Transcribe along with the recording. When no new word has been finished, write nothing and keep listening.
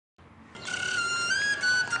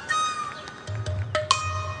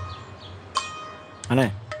அண்ணே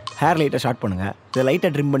ஹேர் லைட்டாக ஷார்ட் பண்ணுங்க, இதை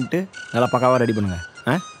லைட்டாக ட்ரிம் பண்ணிட்டு நல்லா பக்காவாக ரெடி பண்ணுங்க.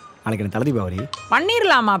 நாளைக்கு எனக்கு தலை தீபாவளி.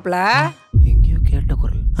 பண்ணிடலாம் மாப்ள. எங்கேயோ கேட்ட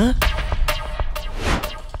குரல்.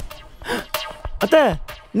 அத்தை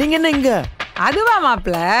நீங்க என்ன இங்க? அதுவா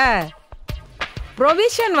மாப்ள,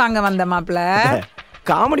 ப்ரொவிஷன் வாங்க வந்த மாப்ள.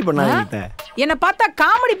 காமெடி பண்ணாதீங்க. என்ன பார்த்தா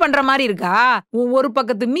காமெடி பண்ற மாதிரி இருக்கா? ஒரு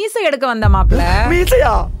பக்கத்து மீசை எடுக்க வந்த மாப்ள.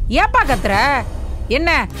 மீசையா? ஏப்பா கத்துற? என்ன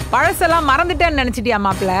பழசெல்லாம் மறந்துட்டேன்னு நினைச்சிட்டியா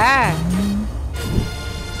மாப்ள?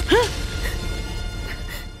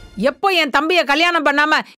 எப்போ என் தம்பிய கல்யாணம்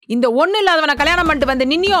பண்ணாம இந்த ஒண்ணு இல்லாதவனை கல்யாணம் பண்ணிட்டு வந்து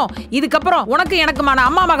நின்னியோ, இதுக்கப்புறம் உனக்கு எனக்குமான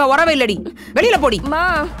அம்மா மக உறவே இல்லடி. வெளியில போடி.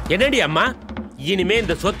 என்னடி அம்மா, இனிமே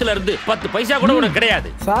இந்த சொத்துல இருந்து 10 பைசா கூட உனக்கு கிடையாது.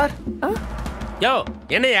 சார் யோ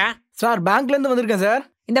என்னையா? சார் பேங்க்ல இருந்து வந்திருக்கேன் சார்.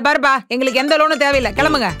 இந்த பாருப்பா, எங்களுக்கு எந்த லோனும் தேவையில்லை,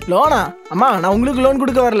 கிளம்புங்க. லோனா? அம்மா நான் உங்களுக்கு லோன்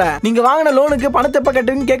கொடுக்க வரல, நீங்க வாங்கின லோனுக்கு பணத்தை எப்ப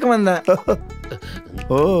கட்டுன்னு கேட்க வந்தேன்.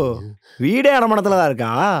 ஓ வீடே அடமானத்துல தான் இருக்கா?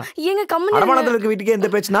 எங்க கம்மி அடமானத்துல இருக்க வீட்டுக்கே எந்த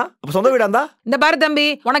பேச்சுனா அப்ப சொந்த வீடா இருந்தா? இந்த பாரு தம்பி,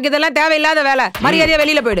 உனக்கு இதெல்லாம் தேவையில்லாத வேலை. மரியாதையா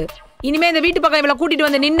வெளியில போயிடு. இனிமே இந்த வீட்டு பக்கம் இவளை கூட்டிட்டு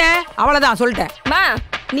வந்து நின்ன அவ்வளவுதான், சொல்லிட்டேன். மா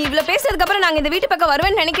நீ இவ்வளவு பேசுறதுக்கு அப்புறம் நாங்க இந்த வீட்டு பக்கம்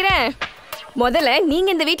வருவேன்னு நினைக்கிறேன். முதல்ல நீங்க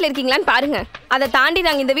இந்த வீட்ல இருக்கீங்களான்னு பாருங்க. அதை தாண்டி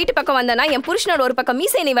நாங்க இந்த வீட்டு பக்கம் வந்தனா என் புருஷனோட ஒரு பக்கம்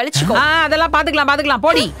மீசை நீ வலிச்சுக்கோ. அதெல்லாம் பாத்துக்கலாம்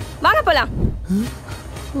போடி. வாங்க போலாம்.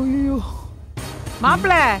 ஐயோ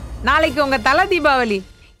மாப்பிள, நாளைக்கு உங்க தலை தீபாவளி.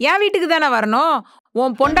 என் வீட்டுக்கு தானே வரணும்.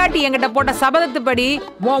 உன் பொண்டாட்டி என்கிட்ட போட்ட சபதத்துப்படி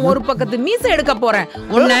உன் ஒரு பக்கத்து மீசை எடுக்க போறேன்.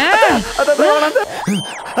 ஒண்ணு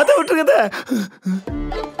அத விட்டுருங்க.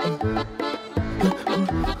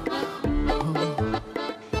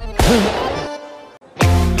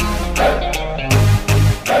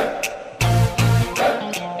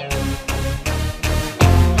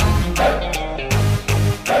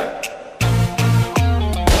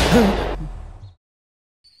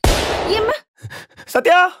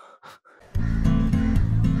 சத்யா,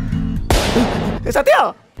 சத்யா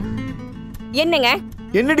என்னங்க?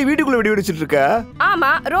 என்னடி வீட்டுக்குள்ள வெடி வெடிச்சிட்டு இருக்க? ஆமா,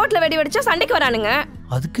 ரோட்ல வெடி வெடிச்சா சண்டைக்கு வரானுங்க.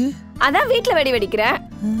 அதுக்கு அதான் வீட்ல வெடி வெடிக்கிறேன்.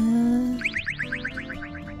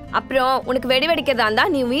 அப்புறம் உனக்கு வெடி வெடிக்கிறதா இருந்தா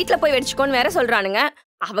நீ வீட்ல போய் வெடிச்சுக்கோன்னு வேற சொல்றானுங்க.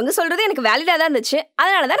 அவங்க சொல்றது எனக்கு வேலிடா தான் இருந்துச்சு.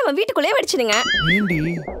 அதனாலதான் நம்ம வீட்டுக்குள்ளேயே வெடிச்சிடுங்க. ஏண்டி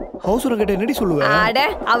ஹவுஸ் ஓனர் கிட்ட என்னடி சொல்லுவ? அட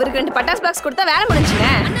அவருக்கு 2 பட்டாஸ் பாக்ஸ் கொடுத்தா வேலை முடிஞ்சுங்க.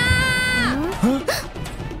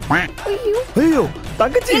 ஐயோ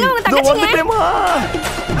தங்கச்சி, இதோ வந்துட்டேமா.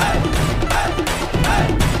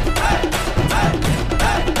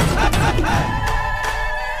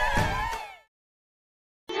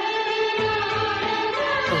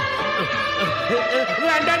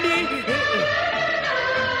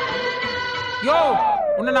 யோ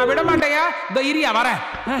உன்னை நான் விட மாட்டேயா. இந்த இரியா வரேன்.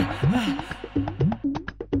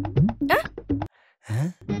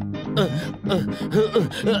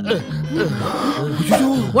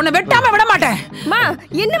 உன்னை வெட்டாம விட மாட்டேன். மா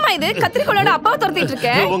என்னம்மா இது? கத்திரிக்கோளோட அப்பாவை துரத்திட்டு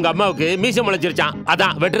இருக்க? உங்க அம்மாவுக்கு மீசை முளைச்சிருச்சான்,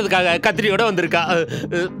 அதான் வெட்டுறதுக்காக கத்திரியோட வந்திருக்கா.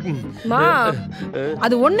 மா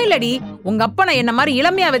அது ஒண்ணு இல்லடி, உங்க அப்பனை என்ன மாதிரி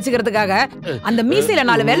இளமையா வச்சுக்கிறதுக்காக அந்த மீசையில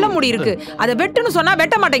 4 வெள்ளை முடி இருக்கு, அதை வெட்டுன்னு சொன்னா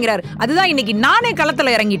வெட்ட மாட்டேங்கிறாரு. அதுதான் இன்னைக்கு நானே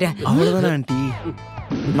களத்துல இறங்கிட்டேன். அவ்வளவுதான் ஆண்டி,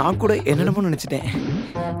 நான் கூட என்னென்னமோ நினைச்சிட்டேன்.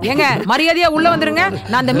 ஏங்க மரியாதையா உள்ள வந்துருங்க.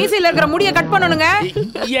 நான் அந்த மீசையில இருக்கிற முடிய கட் பண்ணனுங்க.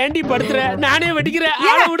 ஏண்டி படுத்துற? நானே வெட்டிக்கிறேன்.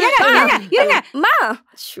 இருங்க. மா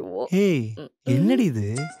ஏய் என்னடி இது?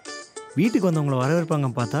 வீட்டுக்கு வந்தவங்கள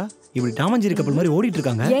வரவேற்பாங்க பார்த்தா இப்படி டாமஞ்சேரி கப்பல் மாதிரி ஓடிட்டு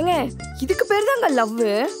இருக்காங்க. ஏங்க இதுக்கு பேர் தாங்க லவ்.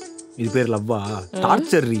 இது பேர் லவ்வா?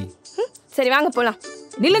 டார்ச்சர். சரி வாங்க போலாம்.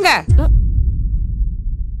 நில்லுங்க.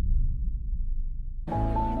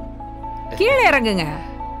 கீழே இறங்குங்க.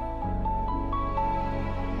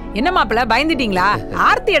 என்ன மாப்பிள்ள பயந்துட்டீங்களா?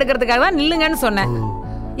 ஆர்த்தி எடுக்கிறதுக்காக தான் நில்லுங்கன்னு சொன்னேன்.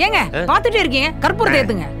 ஏங்க பாத்துட்டே இருக்கீங்க, கற்பூரத்தை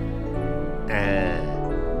ஏத்துங்க.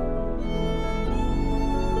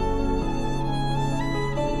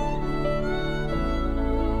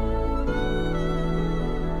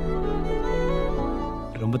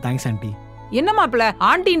 ரொம்ப தேங்க்ஸ் ஆண்டி. என்ன மாப்பிள்ள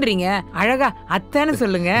ஆண்டின்றீங்க? அழகா அத்தைன்னு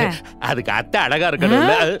சொல்லுங்க. அதுக்கு அத்தை அழகா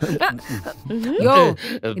இருக்கணும்ல. யோ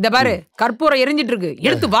இத பாரு, கற்பூரம் எரிஞ்சிட்டு இருக்கு,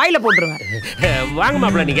 எடுத்து வாயில போட்டுருங்க. வாங்க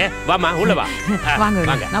மாப்பிள்ள, நீங்க வாமா உள்ள வா.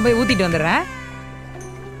 வாங்க நான் போய் ஊத்திட்டு வந்துடுறேன்.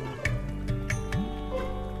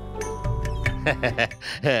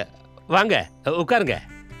 வாங்க உட்காருங்க.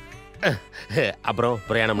 அப்புறம்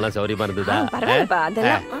பிரயாணம்லாம் சௌரியமா இருந்ததா? பரவாயில்லப்பா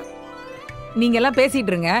அதெல்லாம். நீங்க எல்லாம்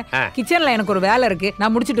பேசிட்டு இருங்க, கிச்சன்ல எனக்கு ஒரு வேலை இருக்கு,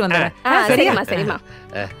 நான் முடிச்சிட்டு வந்துடுறேன். சரிம்மா சரிம்மா.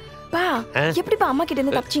 பா எப்படிப்பா அம்மா கிட்ட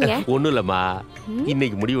இருந்து தப்பிச்சீங்க? ஒண்ணும் இல்லம்மா,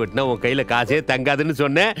 இன்னைக்கு முடி வெட்டினா உன் கையில காசே தங்காதுன்னு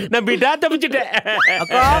சொன்னேன், நான் வீட்டா தப்பிச்சிட்டேன்.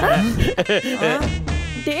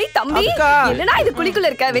 டேய் தம்பி, என்னடா இது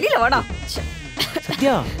குளிக்குள்ள இருக்க? வெளியில வாடா.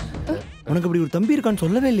 சத்யா, உனக்கு இப்படி ஒரு தம்பி இருக்கான்னு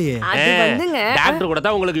சொல்லவே இல்லையே. அது வந்துங்க டாக்டர் கூட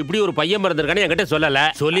தான் உங்களுக்கு இப்படி ஒரு பையன் பிறந்திருக்கானே என்கிட்ட சொல்லல.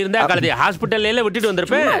 சொல்லியிருந்தா கழுதை ஹாஸ்பிட்டல்ல விட்டுட்டு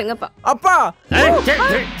வந்திருப்பேன். அப்பா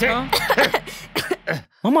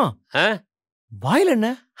மாமா, வாயில என்ன?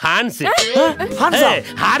 ஹான்ஸ். ஹான்ஸா?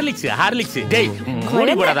 ஹார்லிக்ஸ். டேய்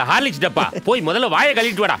மூடி போடாத ஹார்லிக்ஸ் டப்பா. போய் முதல்ல வாயை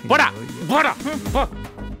கழுவிட்டு வாடா. போடா. போ.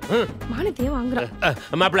 மானத்தையே வாங்குறா.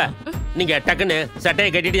 மாப்ள நீங்க டக்குன்னு சட்டையை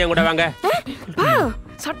கட்டிட்டு என் கூட வாங்க.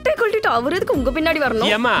 சட்டை கழட்டிட்டு அவர் எதுக்கு உங்க பின்னாடி வரணும்?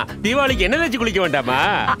 ஏமா தீபாவளிக்கு என்ன வச்சு குளிக்க வேண்டாமா?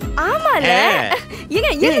 ஆமால.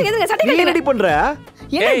 ஏங்க சட்டை நீ என்னடி பண்ற?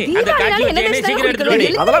 ஏய் அந்த காட்சி என்ன சீக்கிரம் எடுத்து வாடி.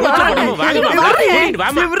 அதெல்லாம் வச்சு போடுவோம்.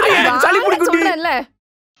 வாங்க. சளி பிடிக்குடி. சொல்றேன்ல.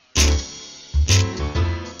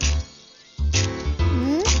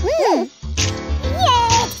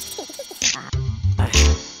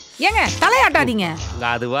 ஏங்க தலையாட்டாதீங்க.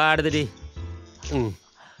 அதுவா ஆடுதுடி.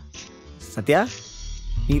 சத்யா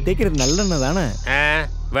நீ தேய்க்கிறது நல்லெண்ணெய் தானே?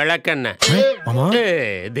 விளக்கெண்ணெய். மாமா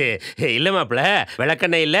இல்ல மாப்ள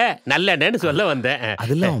விளக்கெண்ணெய் இல்ல நல்லெண்ணெய்னு சொல்ல வந்தேன்.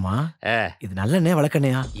 அது இல்ல மாமா, இது நல்லெண்ணெய்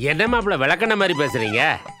விளக்கெண்ணெயா? என்ன மாப்ள விளக்கெண்ணெய் மாதிரி பேசுறீங்க?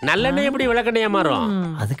 நல்லெண்ணெய் எப்படி விளக்கெண்ணெயா மாறும்?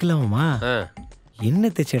 அதுக்கு இல்ல மாமா,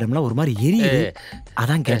 எண்ணெய் தேய்ச்ச இடம்லாம் ஒரு மாதிரி எரியுது,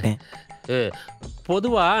 அதான் கேட்டேன்.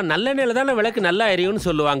 பொதுவா நல்லெண்ணெயில தானே விளக்கு நல்லா எரியும்னு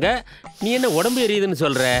சொல்லுவாங்க. நீ என்ன உடம்பு எரியுதுன்னு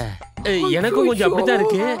சொல்ற? எனக்கும் கொஞ்சம் அப்படித்தான்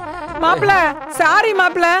இருக்கு. மாப்ள சாரி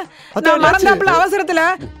மாப்ள, நான் மறந்தாப்ல அவசரத்துல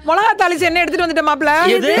மிளகா தாளிச்சு எண்ணெய் எடுத்துட்டு வந்துட்டேன் மாப்ள.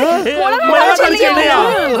 மிளகா தாளிச்ச எண்ணெயா?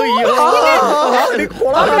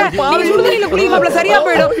 நீங்க சுடுதண்ணில குளிங்க மாப்ள, சரியா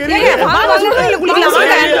போயிடும். ஏங்க வாங்க சுடுதண்ணில குளிக்கலாம்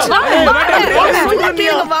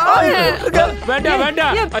வாங்க.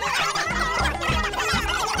 வேண்டாம்.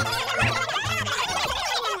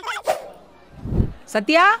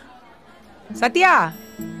 சத்யா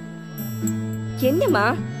என்னம்மா?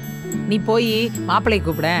 நீ போய் மாப்பிளை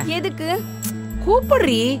கூப்பிட. எதுக்கு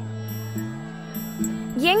கூப்பிடுறீ?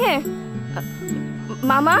 ஏங்க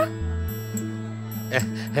மாமா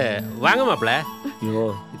வாங்க மாப்ள. ஐயோ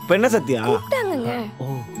இப்ப என்ன சத்யா? கூப்பிட்டாங்கங்க.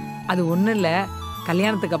 அது ஒண்ணும் இல்ல,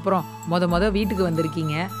 கல்யாணத்துக்கு அப்புறம் முத வீட்டுக்கு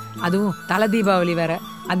வந்திருக்கீங்க, அதுவும் தலை தீபாவளி வேற,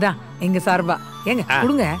 அதான் எங்க சார்பா ஏங்க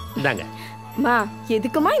கொடுங்க. இந்தாங்க. மா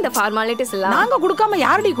எதுக்குமா இந்த ஃபார்மாலிட்டிஸ் எல்லாம்? நாங்க கொடுக்காம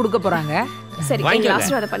யாரடி கொடுக்க போறாங்க? சரி நீங்க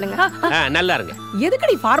ஆசீர்வாதம் பண்ணுங்க. நல்லா இருங்க.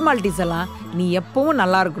 எதுக்கடி ஃபார்மாலிட்டிஸ் எல்லாம்? நீ எப்பவும்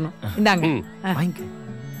நல்லா இருக்கணும். இந்தாங்க வாங்க.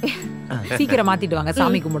 சீக்கிரம் மாத்திட்டு வாங்க,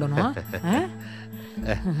 சாமி கும்பிடணும்.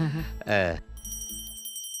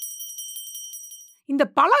 இந்த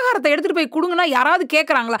பலகாரத்தை எடுத்துட்டு போய் கொடுங்கன்னா யாராவது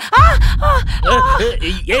கேக்குறாங்களா?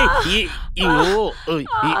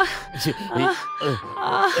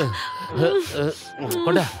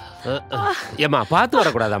 கொண்டா. ஏமா பார்த்து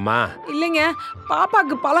வரக்கூடாதாம்மா? இல்லைங்க,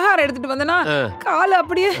 பாப்பாக்கு பலகாரம் எடுத்துட்டு வந்தனா கால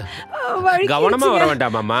அப்படியே கவனமா வர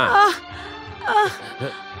வேண்டாமாம்மா.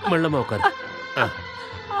 மெல்லமா உட்காரு.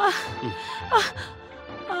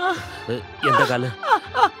 எந்த காலு?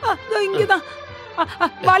 இங்கதான்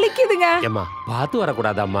வலிக்குதுங்க. ஏமா பார்த்து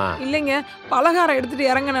வரக்கூடாதாம்மா? இல்லைங்க, பலகாரம்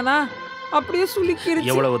எடுத்துட்டு இறங்கினா அப்படியே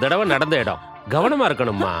சுளிக்கிருச்சு. எவ்வளவு தடவை நடந்த இடம், கவனமா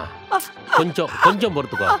இருக்கணும்மா. கொஞ்சம்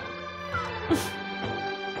பொறுத்துக்கோ.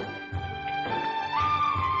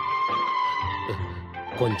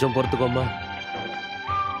 கொஞ்சம் பொறுத்துக்கோமா.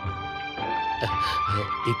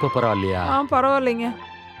 இப்ப பரவாயில்லையா?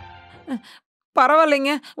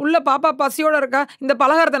 பரவாயில்லைங்க. உள்ள பாப்பா பசியோட இருக்கா, இந்த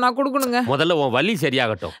பலகாரத்தை நான் கொடுக்கணுங்க. முதல்ல உன் வலி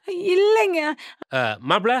சரியாகட்டும். இல்லைங்க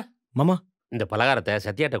மாப்ள, மாமா இந்த பலகாரத்தை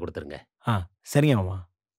சத்யாட்ட கொடுத்துருங்க. சரிங்க மாமா.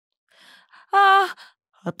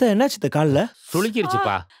 அத்தை என்னாச்சு இந்த காலில்?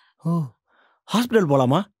 சுளுக்கிருச்சுப்பா. ஓ ஹாஸ்பிட்டல்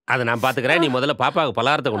போலாமா? அதை நான் பாத்துக்கிறேன். நீ முதல்ல பாப்பாவுக்கு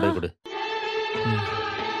பலகாரத்தை கொண்டு போய் கொடு.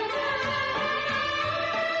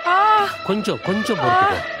 கொஞ்சம் பொறுத்துக்கோ.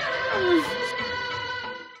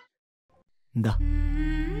 இந்தா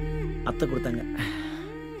அத்தை கொடுத்தாங்க.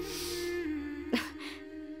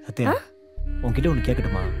 சத்யா உன்கிட்ட ஒன்று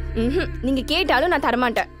கேட்கட்டுமா? நீங்க கேட்டாலும் நான்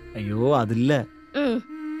தரமாட்டேன். ஐயோ அது இல்ல,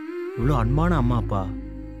 இவ்வளோ அன்பான அம்மா அப்பா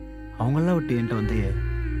அவங்களெல்லாம் விட்டு என்கிட்ட வந்து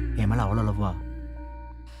என் மேல அவ்வளோ லவ்வா?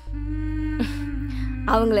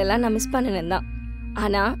 அவங்களெல்லாம் நான் மிஸ் பண்ணினேன் தான்.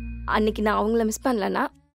 ஆனா அன்னைக்கு நான் அவங்கள மிஸ் பண்ணலன்னா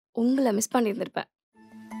உங்களை மிஸ் பண்ணியிருந்திருப்பேன்.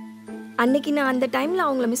 அன்னைக்கு நான் அந்த டைம்ல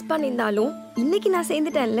அவங்கள மிஸ் பண்ணியிருந்தாலும் இன்னைக்கு நான்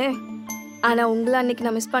சேர்ந்துட்டேன்ல. ஆனா உங்களை அன்னைக்கு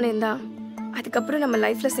நான் மிஸ் பண்ணியிருந்தா அதுக்கப்புறம் நம்ம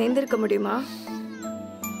லைஃப்ல சேர்ந்துருக்க முடியுமா?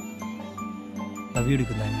 Love you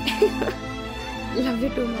குந்தானி. Love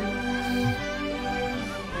you to மாமா.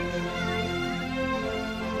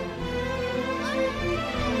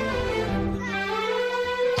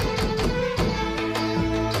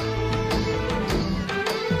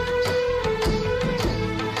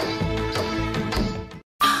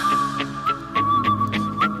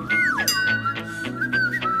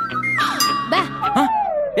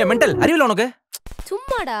 ஏ மெண்டல் அறிவில உனக்கு?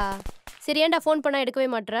 சும்மாடா. சரி ஏன்டா ஃபோன் பண்ணா எடுக்கவே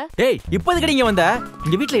மாட்ற? டேய் இப்போதைக்கு இங்க வந்த,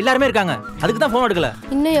 இங்க வீட்ல எல்லாரும் இருக்காங்க, அதுக்கு தான் ஃபோன் எடுக்கல.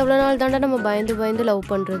 இன்னும் எவ்வளவு நாள் தாண்டா நம்ம பயந்து லவ்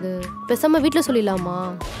பண்றது? பேசாம வீட்ல சொல்லிடலாமா?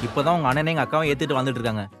 இப்போதான் உங்க அண்ணனே எங்க அக்காவும் ஏத்திட்டு வந்துட்டு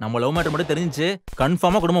இருக்காங்க. நம்ம லவ் மேட்டர் மட்டும் தெரிஞ்சுச்சு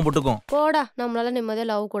கன்ஃபார்மா குடும்பம் போட்டுக்கும். போடா, நம்மளால நிம்மதியா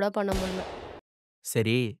லவ் கூட பண்ண முடியல.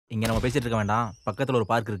 சரி, இங்க நம்ம பேசிட்டு இருக்க வேண்டாம். பக்கத்துல ஒரு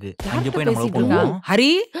பார்க் இருக்கு. அங்க யார்கிட்ட போய் நம்ம பேசிட்டு லவ் இருக்கா? பண்ணுவோம்.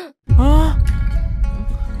 ஹரி,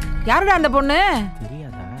 யாருடா அந்த பொண்ணு?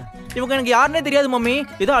 தெரியாதா? இவங்க எனக்கு யாருன்னே தெரியாது மம்மி.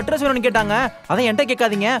 ஏதோ அட்ரஸ் வேணும்னு கேட்டாங்க. அதான் என்கிட்ட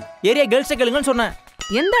கேட்காதீங்க. ஏரியா கேர்ள்ஸ் கேளுங்கன்னு சொன்னேன்.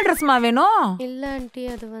 எந்த அட்ரஸ்மா வேணும்? இல்ல ஆண்டி,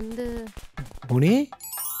 அது வந்து மோனி,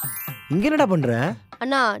 இங்க என்னடா பண்ற?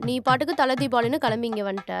 அண்ணா, நீ பாட்டுக்கு தலை தீபாவளின்னு கிளம்பி இங்க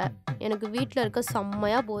வந்துட்ட. எனக்கு வீட்ல இருக்க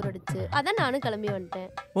செம்மையா போர் அடிச்சு, அதான் நானும் கிளம்பி வந்துட்டேன்.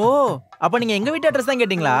 ஓ, அப்ப நீங்க எங்க வீட்டு அட்ரஸ் தான்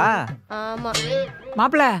கேட்டீங்களா? ஆமா.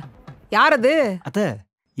 மாப்பிள, யார் அது? அத்தை,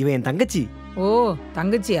 இவன் என் தங்கச்சி. ஓ,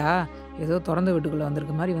 தங்கச்சியா? ஏதோ திறந்த வீட்டுக்குள்ள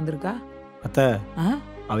வந்திருக்க மாதிரி வந்திருக்கா. அத்தை, ஆ?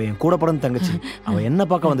 அவ என் கூட பிறந்த தங்கச்சி. அவ என்ன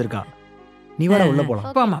பார்க்க வந்திருக்கா. நீ வர உள்ள போலாம்.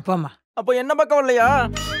 போமா போமா. அப்ப என்ன பக்கம் இல்லையா?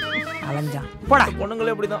 அலைஞ்சான் போடா.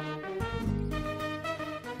 பொண்ணுங்களே அப்படிதான்.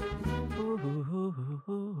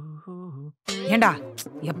 ஏண்டா,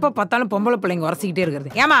 எப்ப பார்த்தாலும் பொம்பளை பிள்ளைங்க உரசிக்கிட்டே இருக்கிறது.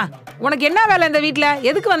 ஏமா, உனக்கு என்ன வேலை இந்த வீட்ல?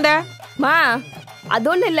 எதுக்கு வந்த? மா, அது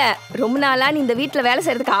ஒண்ணும் இல்ல. ரொம்ப நாளா நீ இந்த வீட்ல வேலை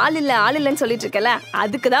செய்யறதுக்கு ஆள் இல்லன்னு சொல்லிட்டு இருக்கல,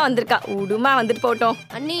 அதுக்கு தான் வந்திருக்கா. உடுமா, வந்துட்டு போட்டோம்.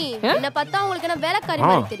 அண்ணி, என்ன பார்த்தா உங்களுக்கு என்ன வேலைக்காரி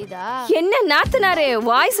மாதிரி தெரியுதா? என்ன நாத்தனாரே,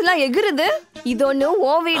 வாய்ஸ் எல்லாம் எகுறுது. இது ஒண்ணு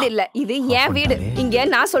உன் வீடு இல்ல, இது என் வீடு. இங்க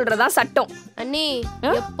நான் சொல்றதா சட்டம். அண்ணி,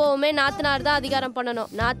 எப்பவுமே நாத்தனார் தான் அதிகாரம்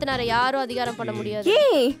பண்ணணும். நாத்தனாரை யாரும் அதிகாரம் பண்ண முடியாது.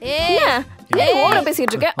 ஏய், ஓர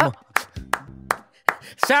பேசிட்டு இருக்க.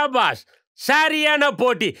 ஷாபாஷ், சரியான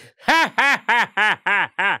போட்டி.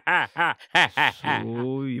 ஓ,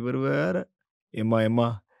 இவர் வேற. எம்மா,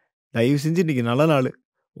 தயவு செஞ்சு இன்னைக்கு நல்ல நாள்.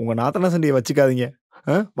 உங்க நாத்தனா சண்டையை வச்சுக்காதீங்க.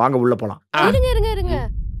 வாங்க உள்ள போலாம். இருங்க.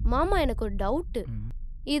 மாமா, எனக்கு ஒரு டவுட்.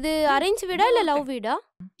 இது அரேஞ்ச் வீடா இல்ல லவ் வீடா?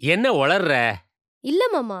 என்ன உளர்ற? இல்ல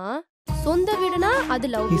மாமா, சொந்த வீடுனா அது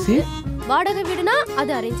லவ் வீடு, வாடகை வீடுனா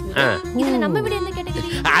அது அரேஞ்ச் வீடு. இதுல நம்ம வீடு எந்த கேட்டகரி?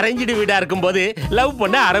 அரேஞ்ச்டு வீடா இருக்கும்போது லவ்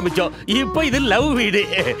பண்ண ஆரம்பிச்சோம். இப்போ இது லவ் வீடு.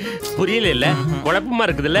 புரியல இல்ல? குழப்பமா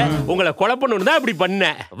இருக்குதுல்ல? உங்களை குழப்பணும்னு தான் அப்படி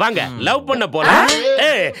பண்ண. வாங்க லவ் பண்ண போலாம்.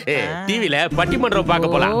 டிவில பட்டிமன்றம்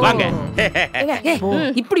பார்க்க போலாம். வாங்க.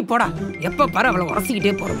 இப்படி போடா. எப்ப பாரு அவளை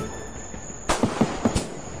உரசிக்கிட்டே போறது.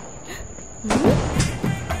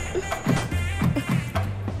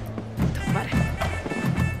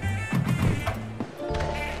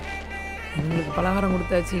 உங்களுக்கு பலகாரம்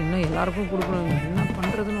கொடுத்தாச்சு, இன்னும் எல்லாருக்கும் கொடுக்கணும். என்ன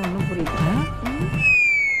பண்றதுன்னு ஒன்றும் புரியல.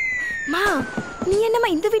 மா, நீ என்னம்மா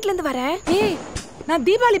இந்த வீட்ல இருந்து வர? ஏய், நான்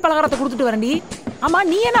தீபாவளி பலகாரத்தை கொடுத்துட்டு வரேன்டி. ஆமா,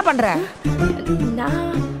 நீ என்ன பண்ற? நான்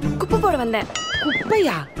குப்பை போட வந்தேன்.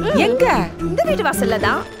 குப்பையா? எங்க? இந்த வீட்டு வாசல்ல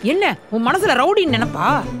தான். என்ன உன் மனசுல ரவுடின்னு நினைப்பா?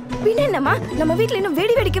 பின்ன என்னம்மா, நம்ம வீட்ல இன்னும்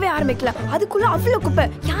வெடி வெடிக்கவே ஆரம்பிக்கல, அதுக்குள்ள அவ்வளவு குப்பை.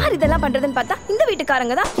 யார் இதெல்லாம் பண்றதுன்னு பார்த்தா இந்த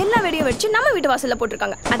வீட்டுக்காரங்க தான் எல்லா வெடியும் வச்சு நம்ம வீட்டு வாசல்ல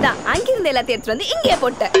போட்டிருக்காங்க. அதான் அங்கிருந்து எல்லாத்தையும் எடுத்து வந்து இங்கே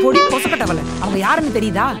போட்டேன். பொடி பொசக்கட்டவள. அவங்க யாருன்னு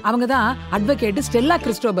தெரியுதா? அவங்க தான் அட்வொகேட் ஸ்டெல்லா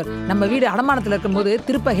கிறிஸ்டோபர். நம்ம வீடு அடமானத்துல இருக்கும்போது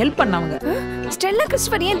திருப்ப ஹெல்ப் பண்ணவங்க. ஸ்டெல்லா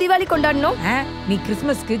கிறிஸ்டோபர் ஏன் தீபாவளி கொண்டாடணும்? நீ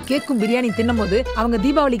கிறிஸ்மஸ்க்கு கேக்கும் பிரியாணி தின்னும் போது அவங்க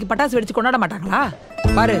தீபாவளிக்கு பட்டாசு வெடிச்சு கொண்டாட மாட்டாங்களா?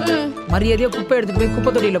 பாரு, மரியாதையா குப்பை எடுத்துட்டு போய்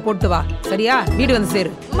குப்பை தொட்டியில போட்டு வா. சரியா? வீடு வந்து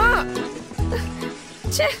சேரு.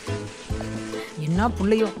 என்ன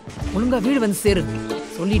புள்ளையோ, ஒழுங்கா வீடு வந்து சேரு.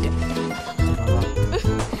 சொல்லிட்டேன்.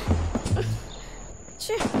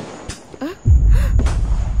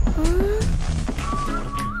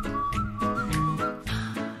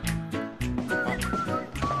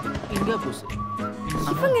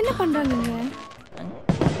 இவங்க என்ன பண்றாங்க?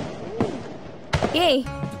 ஏய்,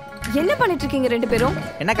 என்ன பண்ணிட்டு இருக்கீங்க ரெண்டு பேரும்?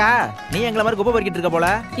 என்னக்கா, நீ எங்களை மாதிரி குப்பை பறிக்கிட்டு இருக்க போல?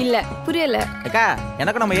 இல்ல, புரியல. அக்கா,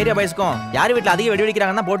 எனக்கும் நம்ம ஏரியா பாய்ஸ்க்கும் யார் வீட்டில் அதிக வெடி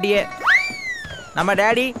வெடிக்கிறாங்கன்னா போட்டியே. நம்ம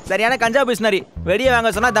டேடி சரியான கஞ்சா பிஸ்னரி. வெடியை வாங்க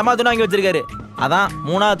சொன்னா தம்மா தூண் வாங்கி வச்சிருக்காரு. அதான்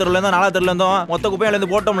 3வது தெருல இருந்தும் 4வது தெருல இருந்தும் மொத்த குப்பையில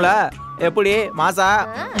இருந்து போட்டோம்ல. எப்படி மாசா?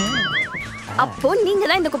 அப்போ நீங்க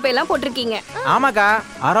தான் இந்த குப்பையெல்லாம் போட்டிருக்கீங்க. ஆமாக்கா,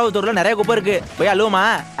 6வது தெருல நிறைய குப்பை இருக்கு. போய் அழுவுமா?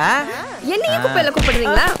 என்னைய குப்பையில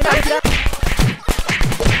கூப்பிடுறீங்களா?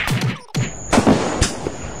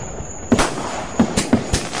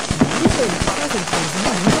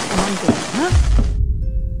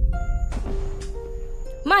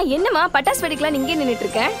 மா, என்னம்மா பட்டாசு வெடிக்கலாம் இங்கே நின்னுட்டு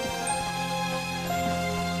இருக்க?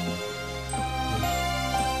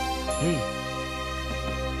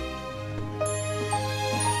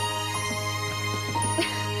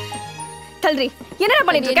 தல்றி, என்னடா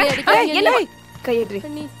பண்ணிட்டு இருக்க? என்ன கையெட்ரி,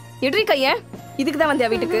 எட்ரி கைய. இதுக்கு தான்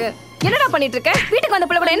வந்தியா வீட்டுக்கு? என்னடா பண்ணிட்டு இருக்க? வீட்டுக்கு வந்த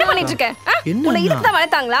பிள்ளை என்ன பண்ணிட்டு இருக்க? உன்னை இதுக்கு தான்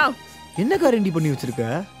வளர்த்தாங்களா? என்ன காரண்டி பண்ணி வச்சிருக்க?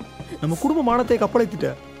 நம்ம குடும்ப மானத்தை கப்பலைத்திட்ட.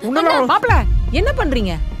 மாப்பிள, என்ன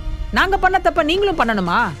பண்றீங்க? நாங்க பண்ண தப்ப நீங்களும்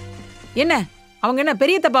பண்ணணுமா? என்ன அவங்க என்ன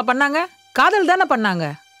பெரிய தப்பா பண்ணாங்க? காதல் தானே பண்ணாங்க.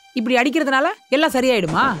 இப்படி அடிக்கிறதுனால எல்லாம்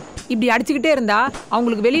சரியாயிடுமா? இப்படி அடிச்சுக்கிட்டே இருந்தா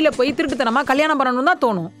அவங்களுக்கு வெளியில போய் திருட்டுத்தனமா கல்யாணம் பண்ணணும் தான்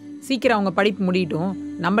தோணும். சீக்கிரம் அவங்க படிப்பு முடியட்டும்,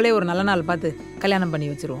 நம்மளே ஒரு நல்ல நாள் பார்த்து கல்யாணம் பண்ணி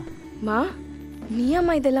வச்சிருவோம். மா, நீ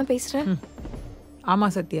அம்மா இதெல்லாம் பேசுற? ஆமா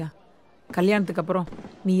சத்யா, கல்யாணத்துக்கு அப்புறம்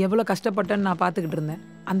நீ எவ்வளவு கஷ்டப்பட்டன்னு நான் பார்த்துக்கிட்டு இருந்தேன்.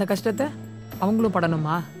 அந்த கஷ்டத்தை அவங்களும்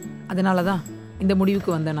படணுமா? அதனாலதான் இந்த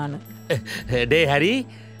முடிவுக்கு வந்தேன் நான். டே ஹரி,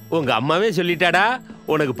 உங்க அம்மாவே சொல்லிட்டாடா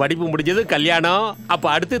உனக்கு படிப்பு முடிஞ்சது கல்யாணம். அப்ப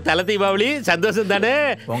அடுத்து தலை தீபாவளி. சந்தோஷம் தானே?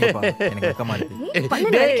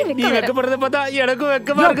 நீ வெக்கப்படுறத பார்த்தா எனக்கும்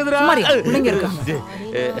வெக்கமா இருக்குதுடா.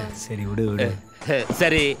 சரி விடு விடு.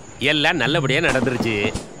 சரி, எல்லாம் நல்லபடியா நடந்துருச்சு.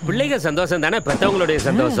 பிள்ளைங்க சந்தோஷம் தானே பெத்தவங்களுடைய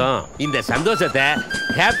சந்தோஷம். இந்த சந்தோஷத்தை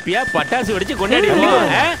ஹாப்பியா பட்டாசு வெடிச்சு கொண்டாடிடுவோம்.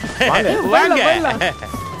 வாங்க.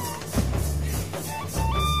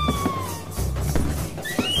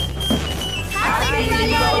 Happy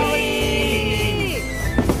Diwali!